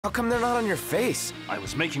How come they're not on your face? I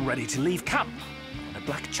was making ready to leave camp, and a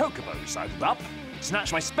black chocobo sidled up,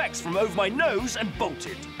 snatched my specs from over my nose, and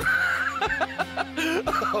bolted.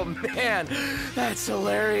 Oh man, that's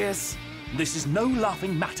hilarious. This is no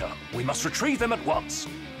laughing matter. We must retrieve them at once.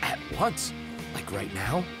 At once? Like right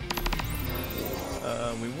now?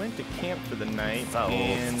 We went to camp for the night, Fowl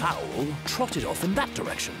and... trotted off in that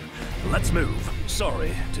direction. Let's move.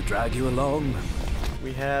 Sorry to drag you along.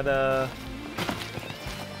 We had a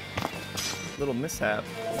little mishap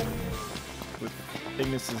with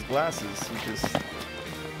Ignis's glasses. He just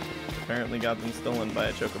apparently got them stolen by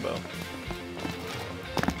a chocobo.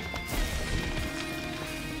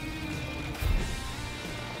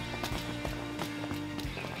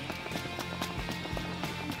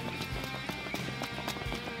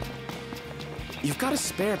 You've got a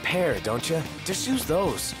spare pair, don't you? Just use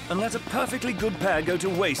those. And let a perfectly good pair go to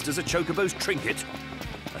waste as a chocobo's trinket?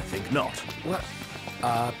 I think not. What?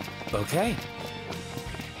 Okay.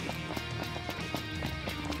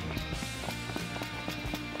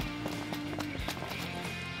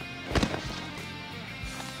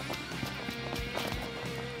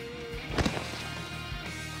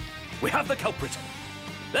 We have the culprit.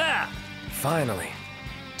 There! Finally.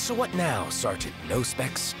 So what now, Sergeant No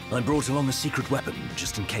Specs? I brought along a secret weapon,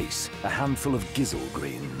 just in case. A handful of gizzle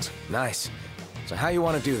greens. Nice. So how you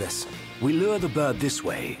want to do this? We lure the bird this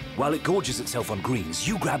way. While it gorges itself on greens,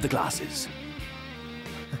 you grab the glasses.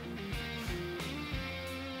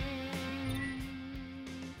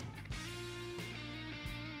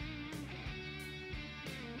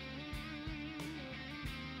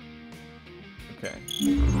 Okay.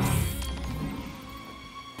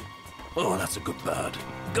 Oh, that's a good bird.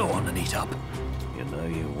 Go on and eat up. You know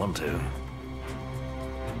you want to.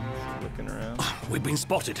 Looking around. We've been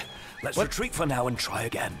spotted. Let's retreat for now and try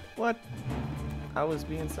again. What? I was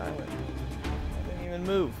being silent. I didn't even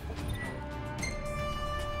move.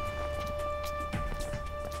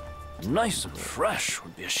 Nice and fresh.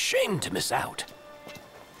 Would be a shame to miss out.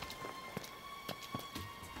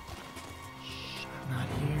 Not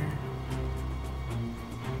here.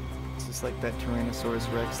 It's just like that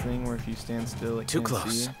Tyrannosaurus Rex thing where if you stand still, it Too can't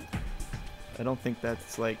close. see you. I don't think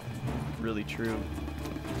that's like really true.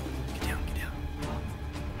 Get down, get down.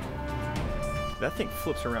 That thing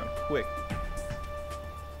flips around quick.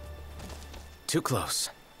 Too close.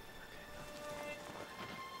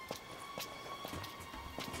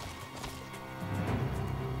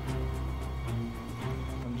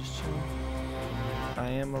 I'm just chilling. I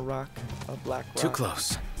am a rock, a black rock. Too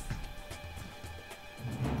close.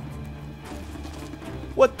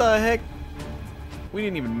 What the heck? We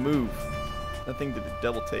didn't even move. That thing did a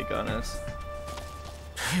double take on us.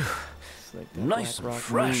 It's like that Nice black and rock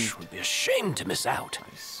fresh. moved. Would be a shame to miss out.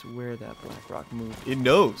 I swear that black rock moved. It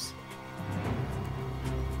knows.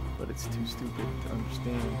 But it's too stupid to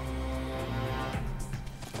understand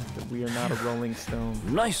that we are not a rolling stone.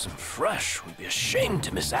 Nice and fresh. Would be a shame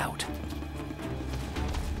to miss out.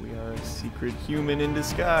 We are a secret human in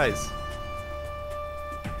disguise.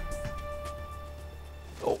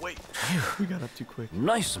 Oh, wait. We got up too quick.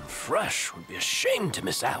 Nice and fresh. Would be a shame to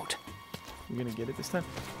miss out. You gonna get it this time?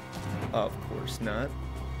 Of course not.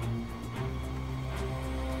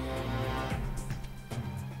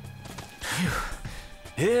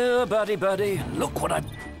 Here, buddy, buddy. Look what I...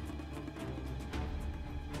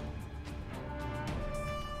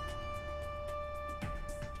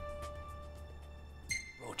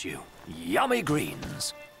 brought you. Yummy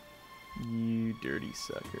greens. You dirty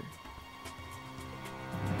sucker.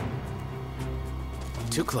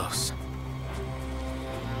 Too close.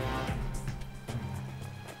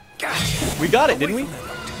 Gotcha. We got it, didn't we?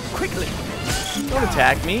 Quickly. Don't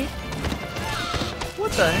attack me.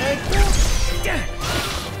 What the heck?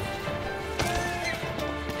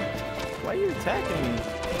 Why are you attacking me?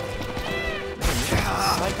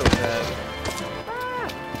 Psychopath.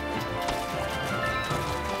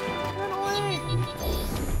 Run away.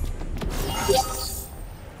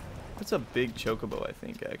 That's a big chocobo, I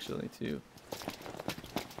think, actually, too.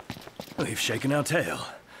 We've shaken our tail.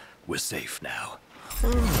 We're safe now.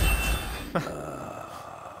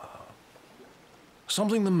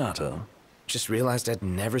 Something the matter? Just realized I'd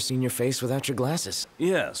never seen your face without your glasses.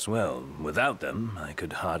 Yes, well, without them, I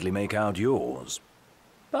could hardly make out yours.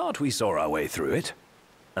 But we saw our way through it.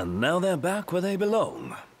 And now they're back where they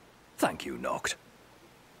belong. Thank you, Noct.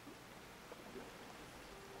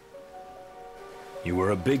 You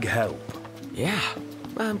were a big help. Yeah,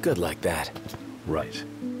 I'm good like that. Right.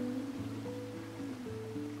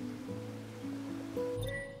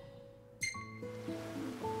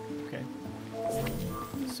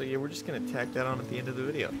 So yeah, we're just going to tack that on at the end of the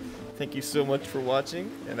video. Thank you so much for watching,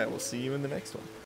 and I will see you in the next one.